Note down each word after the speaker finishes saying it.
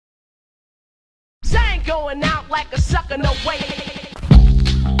going out like a sucker, no way.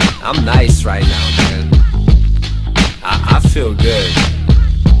 I'm nice right now, man. I feel good.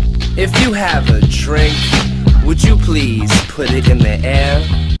 If you have a drink, would you please put it in the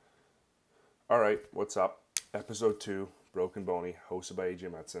air? Alright, what's up? Episode 2, Broken Boney, hosted by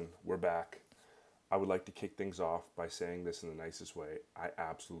AJ Metzen. We're back. I would like to kick things off by saying this in the nicest way. I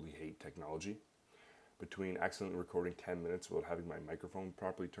absolutely hate technology. Between accidentally recording 10 minutes without having my microphone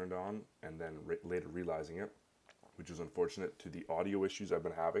properly turned on and then later realizing it, which was unfortunate to the audio issues I've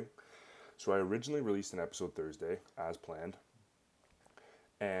been having. So I originally released an episode Thursday, as planned.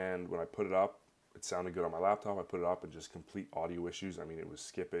 And when I put it up, it sounded good on my laptop. I put it up and just complete audio issues. I mean, it was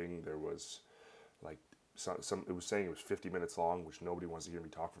skipping. There was like it was saying it was 50 minutes long, which nobody wants to hear me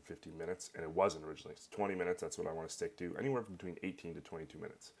talk for 15 minutes. And it wasn't originally. It's 20 minutes. That's what I want to stick to. Anywhere between 18 to 22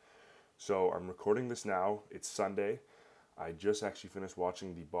 minutes. So I'm recording this now. It's Sunday. I just actually finished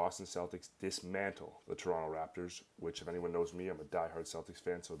watching the Boston Celtics dismantle the Toronto Raptors, which if anyone knows me, I'm a diehard Celtics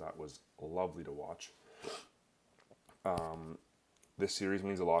fan, so that was lovely to watch. This series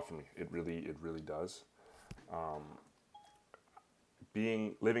means a lot for me. It really does.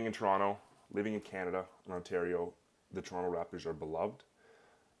 Living in Toronto, living in Canada, in Ontario, the Toronto Raptors are beloved.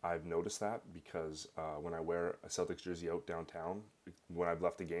 I've noticed that because when I wear a Celtics jersey out downtown, when I've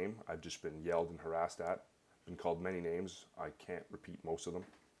left the game, I've just been yelled and harassed at, been called many names. I can't repeat most of them.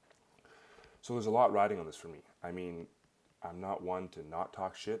 So there's a lot riding on this for me. I mean, I'm not one to not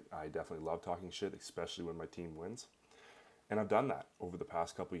talk shit. I definitely love talking shit, especially when my team wins. And I've done that over the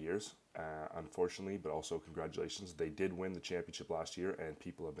past couple of years, unfortunately, but also congratulations. They did win the championship last year, and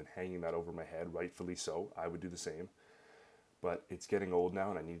people have been hanging that over my head, rightfully so. I would do the same. But it's getting old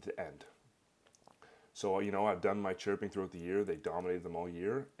now, and I need it to end. So, I've done my chirping throughout the year. They dominated them all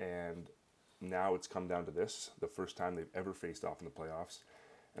year, and now it's come down to this, the first time they've ever faced off in the playoffs.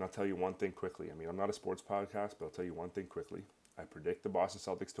 And I'll tell you one thing quickly. I mean, I'm not a sports podcast, but I'll tell you one thing quickly. I predict the Boston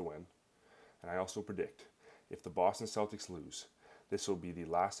Celtics to win, and I also predict if the Boston Celtics lose, this will be the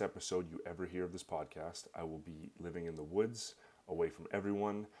last episode you ever hear of this podcast. I will be living in the woods, away from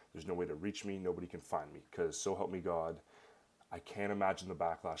everyone. There's no way to reach me. Nobody can find me, because so help me God, I can't imagine the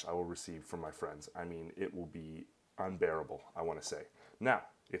backlash I will receive from my friends. I mean, it will be unbearable, I want to say. Now,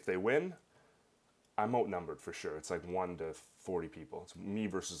 if they win, I'm outnumbered for sure. It's like 1 to 40 people. It's me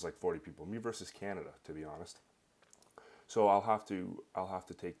versus like 40 people. Me versus Canada, to be honest. So I'll have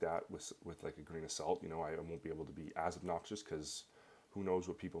to take that with like a grain of salt. I won't be able to be as obnoxious because who knows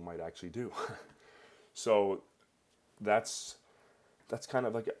what people might actually do. So that's kind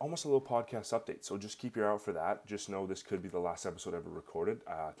of like almost a little podcast update. So just keep your eye out for that. Just know this could be the last episode ever recorded.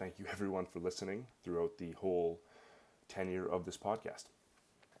 Thank you everyone for listening throughout the whole tenure of this podcast.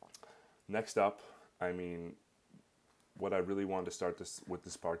 Next up, what I really wanted to start this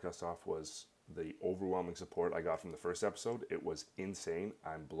podcast off was the overwhelming support I got from the first episode. It was insane.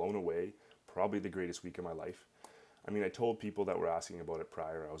 I'm blown away. Probably the greatest week of my life. I told people that were asking about it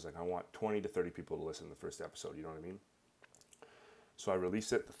prior. I was like, I want 20 to 30 people to listen to the first episode. You know what I mean? So I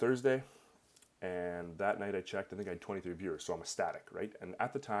released it Thursday, and that night I checked. I think I had 23 viewers, so I'm ecstatic, right? And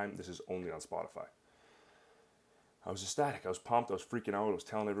at the time, this is only on Spotify. I was ecstatic. I was pumped. I was freaking out. I was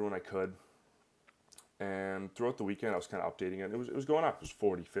telling everyone I could. And throughout the weekend, I was kind of updating it. It was going up. It was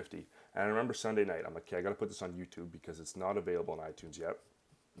 40, 50. And I remember Sunday night, I'm like, okay, I got to put this on YouTube because it's not available on iTunes yet.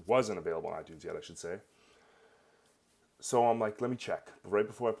 It wasn't available on iTunes yet, I should say. So I'm like, let me check. Right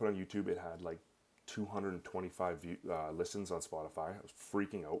before I put on YouTube, it had like 225 listens on Spotify. I was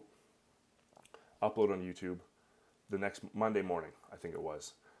freaking out. Upload on YouTube. The next Monday morning, I think it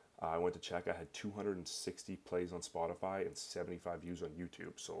was. I went to check. I had 260 plays on Spotify and 75 views on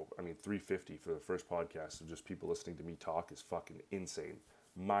YouTube. So, 350 for the first podcast of just people listening to me talk is fucking insane.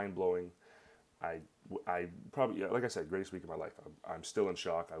 Mind-blowing. I probably, like I said, greatest week of my life. I'm still in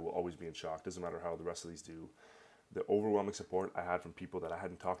shock. I will always be in shock. Doesn't matter how the rest of these do. The overwhelming support I had from people that I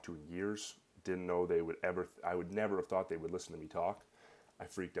hadn't talked to in years, didn't know they would ever, I would never have thought they would listen to me talk. I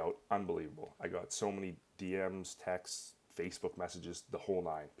freaked out. Unbelievable. I got so many DMs, texts, Facebook messages, the whole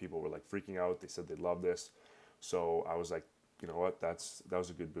nine. People were like freaking out. They said they love this. So I was like, you know what? That was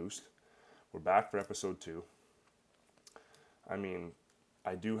a good boost. We're back for episode 2.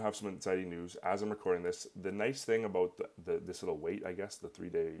 I do have some exciting news as I'm recording this. The nice thing about this little wait, I guess, the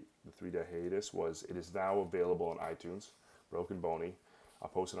 3-day hiatus was it is now available on iTunes. Broken Boney. I'll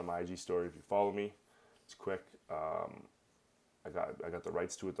post it on my IG story if you follow me. It's quick. I got the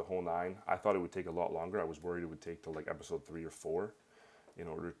rights to it, the whole 9. I thought it would take a lot longer. I was worried it would take till like episode 3 or 4 in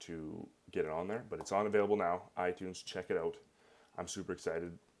order to get it on there. But it's available now. iTunes, check it out. I'm super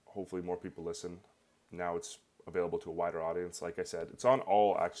excited. Hopefully more people listen. Now it's available to a wider audience. Like I said, it's on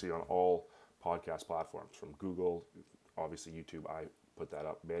all podcast platforms from Google, obviously YouTube. I put that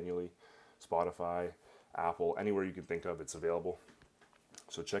up manually, Spotify, Apple, anywhere you can think of, it's available.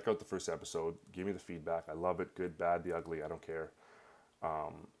 So check out the first episode. Give me the feedback. I love it. Good, bad, the ugly. I don't care.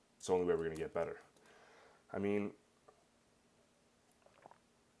 It's the only way we're going to get better. I mean,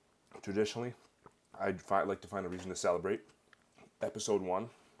 traditionally, like to find a reason to celebrate. Episode 1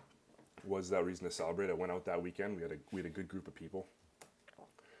 was that reason to celebrate. I went out that weekend. We had a good group of people.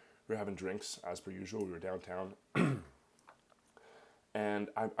 We were having drinks as per usual. We were downtown. And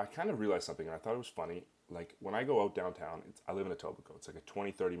I kind of realized something, and I thought it was funny. Like, when I go out downtown, I live in Etobicoke. It's like a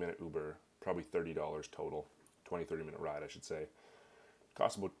 20-30 minute Uber, probably $30 total. 20-30 minute ride, I should say. It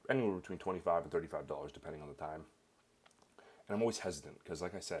costs about anywhere between $25 and $35, depending on the time. And I'm always hesitant, because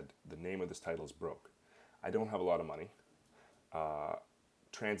like I said, the name of this title is broke. I don't have a lot of money.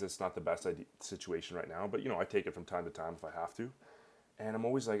 Transit's not the best situation right now, but, I take it from time to time if I have to. And I'm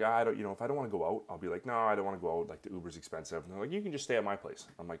always like, if I don't want to go out, I'll be like, no, I don't want to go out. Like, the Uber's expensive. And they're like, you can just stay at my place.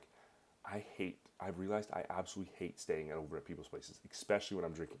 I'm like, I've realized I absolutely hate staying over at people's places, especially when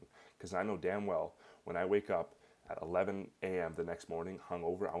I'm drinking. Because I know damn well when I wake up at 11 a.m. the next morning,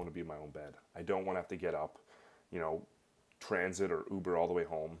 hungover, I want to be in my own bed. I don't want to have to get up, transit or Uber all the way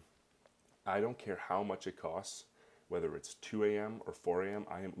home. I don't care how much it costs, whether it's 2 a.m. or 4 a.m.,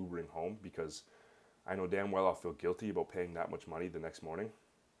 I am Ubering home because I know damn well I'll feel guilty about paying that much money the next morning.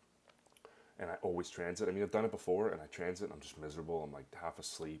 And I always transit. I mean, I've done it before, and I transit, and I'm just miserable. I'm like half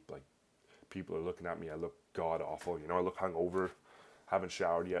asleep. Like, people are looking at me. I look god awful. I look hungover, haven't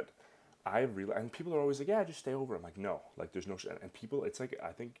showered yet. I realize, and people are always like, yeah, just stay over. I'm like, no, like, there's no, and people, it's like,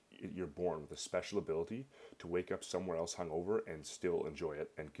 I think you're born with a special ability to wake up somewhere else hungover and still enjoy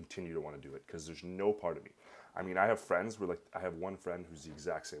it and continue to want to do it, because there's no part of me. I mean, I have friends where, like, I have one friend who's the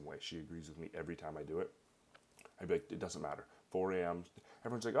exact same way. She agrees with me every time I do it. I'd be like, it doesn't matter. 4 a.m.,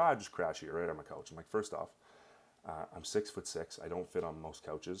 everyone's like, I just crash here right on my couch. I'm like, first off, I'm 6'6". I don't fit on most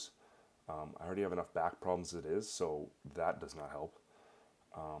couches. I already have enough back problems as it is, so that does not help.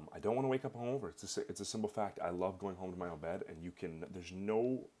 I don't want to wake up hungover. It's a simple fact. I love going home to my own bed, and there's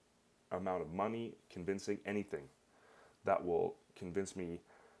no amount of money, convincing, anything that will convince me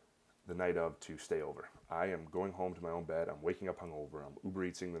the night of to stay over. I am going home to my own bed. I'm waking up hungover. I'm Uber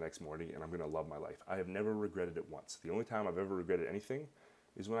Eatsing the next morning, and I'm going to love my life. I have never regretted it once. The only time I've ever regretted anything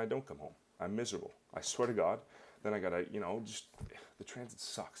is when I don't come home. I'm miserable. I swear to God. Then I gotta, just, the transit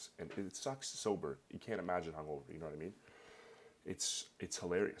sucks. And it sucks sober. You can't imagine hungover, you know what I mean? It's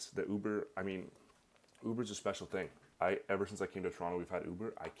hilarious. The Uber, Uber's a special thing. Ever since I came to Toronto, we've had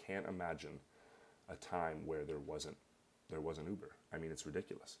Uber. I can't imagine a time where there wasn't Uber. I mean, it's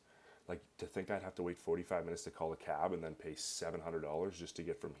ridiculous. Like, to think I'd have to wait 45 minutes to call a cab and then pay $700 just to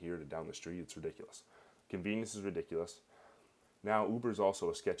get from here to down the street, it's ridiculous. Convenience is ridiculous. Now, Uber is also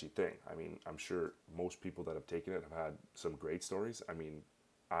a sketchy thing. I mean, I'm sure most people that have taken it have had some great stories. I mean,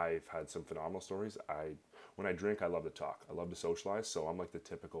 I've had some phenomenal stories. When I drink, I love to talk. I love to socialize, so I'm like the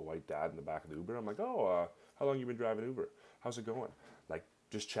typical white dad in the back of the Uber. I'm like, how long you been driving Uber? How's it going? Like,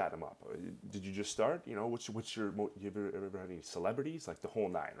 just chat them up. Did you just start? What's your, you ever had any celebrities? Like, the whole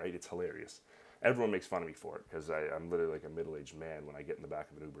nine, right? It's hilarious. Everyone makes fun of me for it, because I'm literally like a middle-aged man when I get in the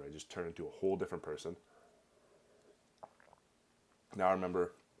back of an Uber. I just turn into a whole different person. Now, I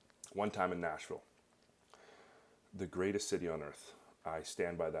remember one time in Nashville, the greatest city on earth. I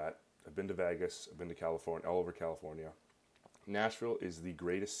stand by that. I've been to Vegas, I've been to California, all over California. Nashville is the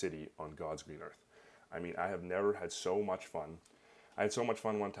greatest city on God's green earth. I mean, I have never had so much fun. I had so much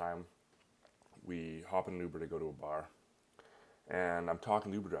fun one time. We hop in an Uber to go to a bar, and I'm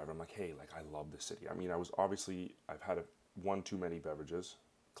talking to the Uber driver. I'm like, hey, like, I love this city. I mean, I've had one too many beverages,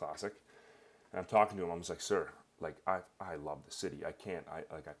 classic. And I'm talking to him. I'm just like, sir, like, I love the city. I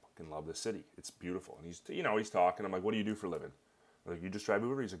fucking love this city. It's beautiful. And he's talking. I'm like, what do you do for a living? I'm like, you just drive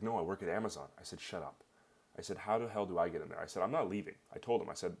Uber? He's like, no, I work at Amazon. I said, shut up. I said, how the hell do I get in there? I said, I'm not leaving. I told him,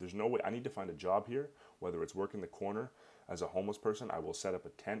 I said, there's no way. I need to find a job here, whether it's working the corner as a homeless person. I will set up a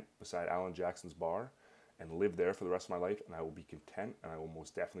tent beside Alan Jackson's bar and live there for the rest of my life, and I will be content, and I will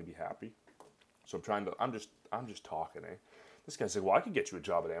most definitely be happy. So I'm just talking, eh? This guy's like, well, I could get you a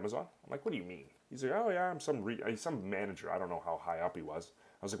job at Amazon. I'm like, what do you mean? He's like, oh yeah, I'm some manager. I don't know how high up he was.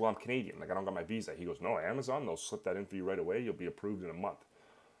 I was like, well, I'm Canadian. Like, I don't got my visa. He goes, no, Amazon, they'll slip that in for you right away. You'll be approved in a month.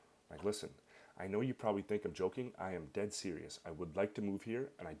 I'm like, listen, I know you probably think I'm joking. I am dead serious. I would like to move here,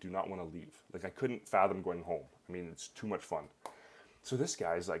 and I do not want to leave. Like, I couldn't fathom going home. I mean, it's too much fun. So this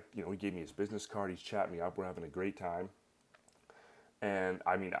guy's like, he gave me his business card. He's chatting me up. We're having a great time. And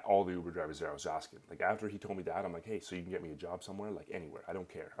I mean, all the Uber drivers there, I was asking. Like, after he told me that, I'm like, hey, so you can get me a job somewhere? Like, anywhere. I don't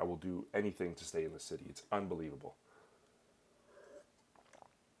care. I will do anything to stay in the city. It's unbelievable.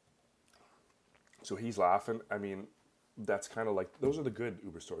 So he's laughing. I mean, that's kind of like, those are the good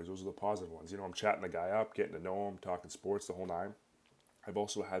Uber stories. Those are the positive ones. You know, I'm chatting the guy up, getting to know him, talking sports, the whole nine. I've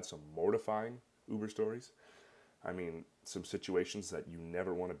also had some mortifying Uber stories. I mean, some situations that you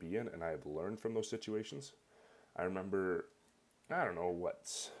never want to be in, and I have learned from those situations. I remember, I don't know what,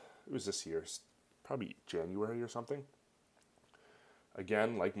 it was this year, probably January or something.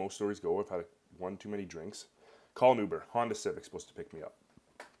 Again, like most stories go, I've had one too many drinks. Call an Uber. Honda Civic supposed to pick me up.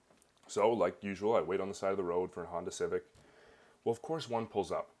 So, like usual, I wait on the side of the road for a Honda Civic. Well, of course, one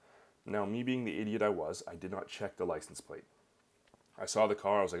pulls up. Now, me being the idiot I was, I did not check the license plate. I saw the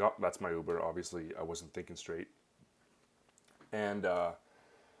car. I was like, oh, that's my Uber. Obviously, I wasn't thinking straight. And I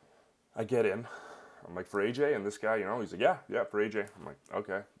get in. I'm like, for AJ? And this guy, you know, he's like, yeah, for AJ. I'm like,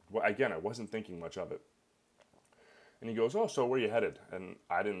 okay. Well, again, I wasn't thinking much of it. And he goes, oh, so where are you headed? And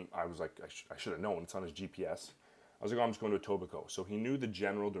I was like, I should have known. It's on his GPS. I was like, oh, I'm just going to Etobicoke. So he knew the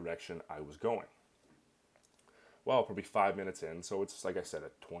general direction I was going. Well, probably 5 minutes in. So it's, like I said,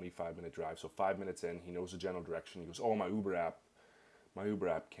 a 25-minute drive. So 5 minutes in, he knows the general direction. He goes, oh, my Uber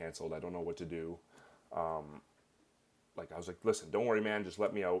app canceled. I don't know what to do. I was like, listen, don't worry, man. Just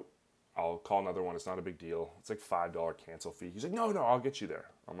let me out. I'll call another one. It's not a big deal. It's like $5 cancel fee. He's like, no, I'll get you there.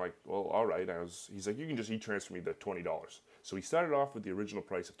 I'm like, well, all right. He's like, you can just e-transfer me the $20. So he started off with the original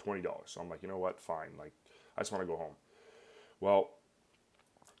price of $20. So I'm like, you know what? Fine. Like, I just want to go home. Well,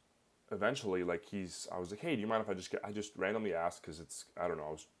 eventually, I was like, hey, do you mind if I just randomly asked, because I don't know,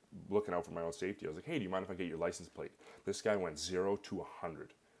 I was looking out for my own safety. I was like, hey, do you mind if I get your license plate? This guy went 0 to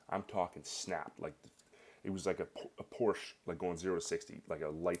 100. I'm talking snapped. Like, it was like a Porsche, like going 0 to 60, like a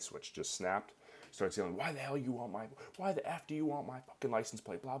light switch just snapped. Started yelling, why the F do you want my fucking license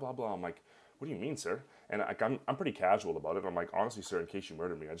plate? Blah, blah, blah. I'm like, what do you mean, sir? And I'm pretty casual about it. I'm like, honestly, sir, in case you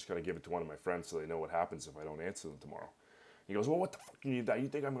murder me, I just got to give it to one of my friends so they know what happens if I don't answer them tomorrow. He goes, well, what the fuck you need that? You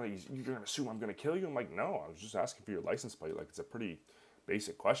think you're going to assume I'm going to kill you? I'm like, no, I was just asking for your license plate. Like, it's a pretty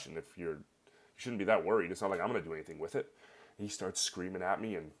basic question. You shouldn't be that worried. It's not like I'm going to do anything with it. And he starts screaming at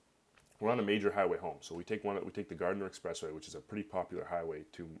me, and we're on a major highway home. So we take the Gardner Expressway, which is a pretty popular highway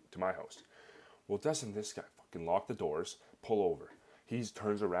to my house. Well, doesn't this guy fucking lock the doors, pull over? He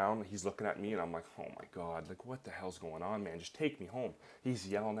turns around, he's looking at me, and I'm like, oh my God, like, what the hell's going on, man? Just take me home. He's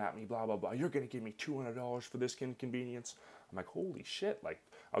yelling at me, blah, blah, blah. You're going to give me $200 for this inconvenience? I'm like, holy shit. Like,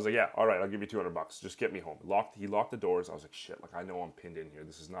 I was like, yeah, all right, I'll give you $200. Just get me home. He locked the doors. I was like, shit, like, I know I'm pinned in here.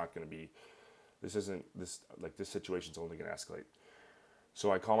 This situation's only going to escalate.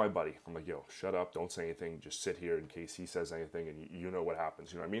 So I call my buddy. I'm like, yo, shut up. Don't say anything. Just sit here in case he says anything, and you know what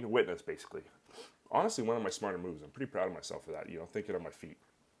happens. You know what I mean? Witness, basically. Honestly, one of my smarter moves. I'm pretty proud of myself for that, you know, thinking on my feet.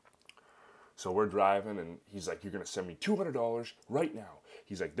 So we're driving, and he's like, you're going to send me $200 right now.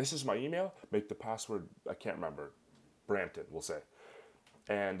 He's like, this is my email. Make the password, I can't remember, Brampton, we'll say.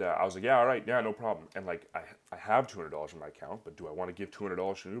 And I was like, yeah, all right, yeah, no problem. And like, I have $200 in my account, but do I want to give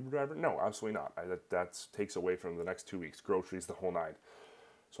 $200 to an Uber driver? No, absolutely not. That takes away from the next 2 weeks, groceries, the whole nine.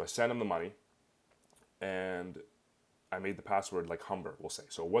 So I sent him the money, and I made the password like Humber, we'll say.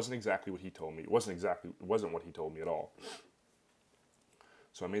 So it wasn't exactly what he told me. It wasn't what he told me at all.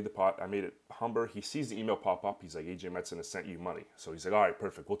 So I made it Humber. He sees the email pop up. He's like, AJ Metzen has sent you money. So he's like, all right,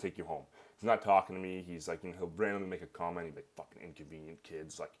 perfect. We'll take you home. He's not talking to me. He's like, he'll randomly make a comment. He's like, fucking inconvenient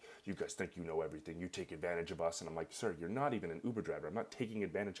kids. Like, you guys think you know everything. You take advantage of us. And I'm like, sir, you're not even an Uber driver. I'm not taking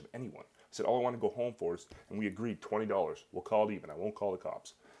advantage of anyone. I said, all I want to go home for is, and we agreed $20. We'll call it even. I won't call the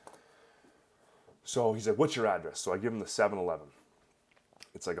cops. So he's like, what's your address? So I give him the 7-Eleven.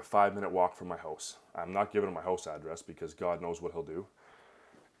 It's like a 5-minute walk from my house. I'm not giving him my house address because God knows what he'll do.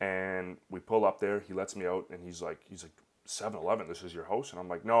 And we pull up there. He lets me out, and he's like, 7-Eleven, this is your house? And I'm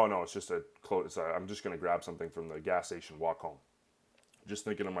like, no, it's just I'm just going to grab something from the gas station, walk home. Just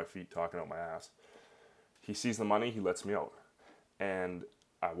thinking on my feet, talking out my ass. He sees the money. He lets me out. And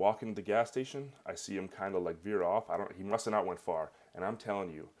I walk into the gas station. I see him kind of like veer off. He must have not went far. And I'm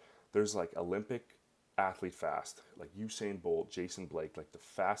telling you, there's like Olympic athlete fast, like Usain Bolt, Jason Blake, like the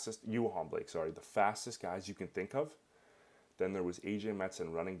fastest guys you can think of. Then there was AJ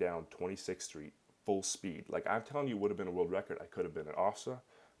Metzen running down 26th Street, full speed. Like, I'm telling you, it would have been a world record. I could have been at OFSA,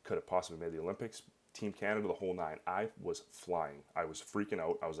 could have possibly made the Olympics, Team Canada, the whole nine. I was flying. I was freaking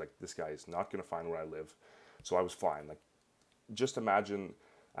out. I was like, this guy is not going to find where I live. So I was flying. Like, just imagine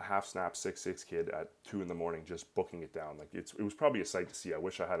a half-snap 6'6" kid at 2 in the morning just booking it down. Like, it was probably a sight to see. I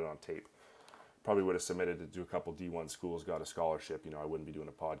wish I had it on tape. Probably would have submitted to do a couple D1 schools, got a scholarship. You know, I wouldn't be doing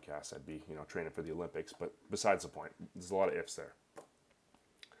a podcast. I'd be, training for the Olympics. But besides the point, there's a lot of ifs there.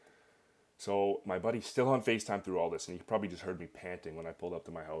 So my buddy's still on FaceTime through all this, and he probably just heard me panting when I pulled up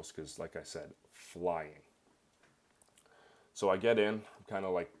to my house because, like I said, flying. So I get in, I'm kind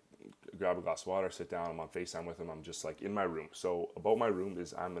of like grab a glass of water, sit down, I'm on FaceTime with him, I'm just like in my room. So about my room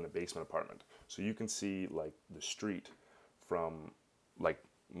is I'm in a basement apartment. So you can see like the street from like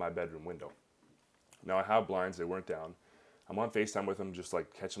my bedroom window. Now I have blinds, they weren't down. I'm on FaceTime with him, just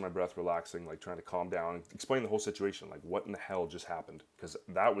like catching my breath, relaxing, like trying to calm down, and explain the whole situation, like what in the hell just happened, because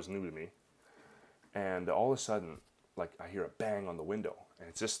that was new to me. And all of a sudden, like I hear a bang on the window, and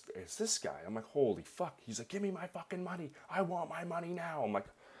it's this guy. I'm like, holy fuck. He's like, give me my fucking money. I want my money now. I'm like,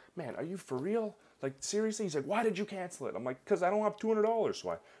 man, are you for real? Like, seriously? He's like, why did you cancel it? I'm like, because I don't have $200. So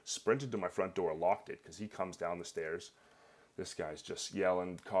I sprinted to my front door, locked it, because he comes down the stairs. This guy's just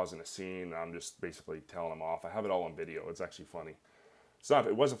yelling, causing a scene. I'm just basically telling him off. I have it all on video. It's actually funny.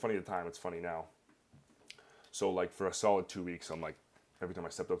 It wasn't funny at the time. It's funny now. So like for a solid 2 weeks, I'm like, every time I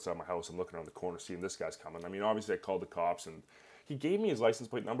stepped outside my house, I'm looking around the corner, seeing this guy's coming. I mean, obviously I called the cops, and he gave me his license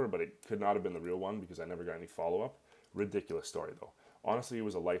plate number, but it could not have been the real one because I never got any follow-up. Ridiculous story though. Honestly, it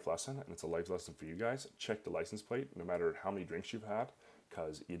was a life lesson, and it's a life lesson for you guys. Check the license plate, no matter how many drinks you've had,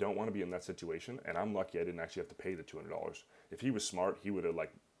 because you don't want to be in that situation. And I'm lucky I didn't actually have to pay the $200. If he was smart, he would have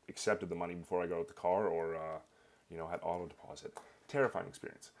like accepted the money before I got out the car, or had auto deposit. Terrifying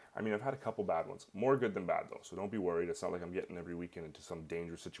experience. I mean, I've had a couple bad ones. More good than bad though, so don't be worried. It's not like I'm getting every weekend into some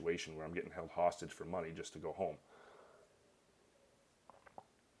dangerous situation where I'm getting held hostage for money just to go home.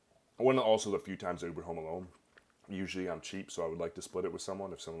 I went also the few times I Uber home alone. Usually I'm cheap, so I would like to split it with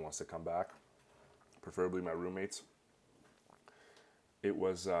someone if someone wants to come back, preferably my roommates. It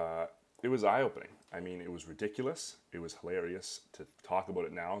was eye-opening. I mean, it was ridiculous. It was hilarious to talk about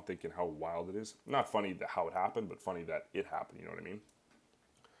it now, thinking how wild it is. Not funny that how it happened, but funny that it happened. You know what I mean?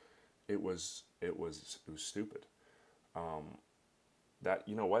 It was stupid. That,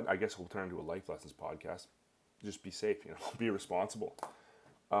 you know what? I guess we'll turn into a life lessons podcast. Just be safe. Be responsible.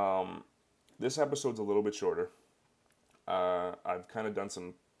 This episode's a little bit shorter. I've kind of done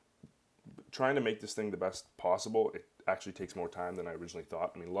some trying to make this thing the best possible. It actually takes more time than I originally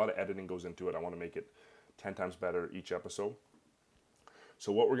thought. I mean, a lot of editing goes into it. I want to make it 10 times better each episode.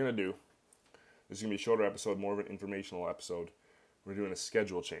 So what we're going to do, this is going to be a shorter episode, more of an informational episode. We're doing a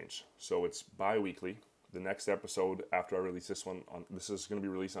schedule change. So it's bi-weekly. The next episode after I release this one, this is going to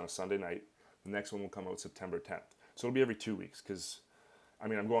be released on a Sunday night. The next one will come out September 10th. So it'll be every 2 weeks because, I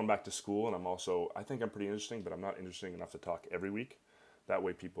mean, I'm going back to school, and I think I'm pretty interesting, but I'm not interesting enough to talk every week. That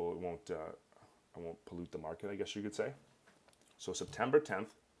way people I won't pollute the market, I guess you could say. So September 10th,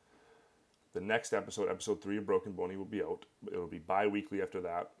 the next episode, episode 3 of Broken Boney, will be out. It'll be bi-weekly after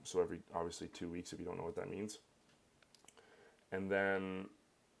that, so every, obviously, 2 weeks if you don't know what that means. And then,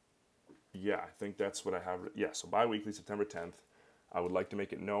 yeah, I think that's what I have. Yeah, so bi-weekly, September 10th. I would like to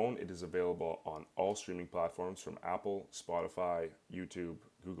make it known it is available on all streaming platforms from Apple, Spotify, YouTube,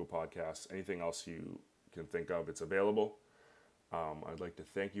 Google Podcasts, anything else you can think of, it's available. I'd like to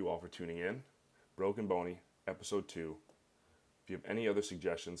thank you all for tuning in. Broken Boney, episode 2. If you have any other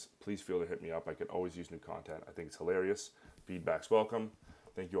suggestions, please feel to hit me up. I can always use new content. I think it's hilarious. Feedback's welcome.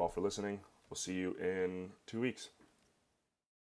 Thank you all for listening. We'll see you in 2 weeks.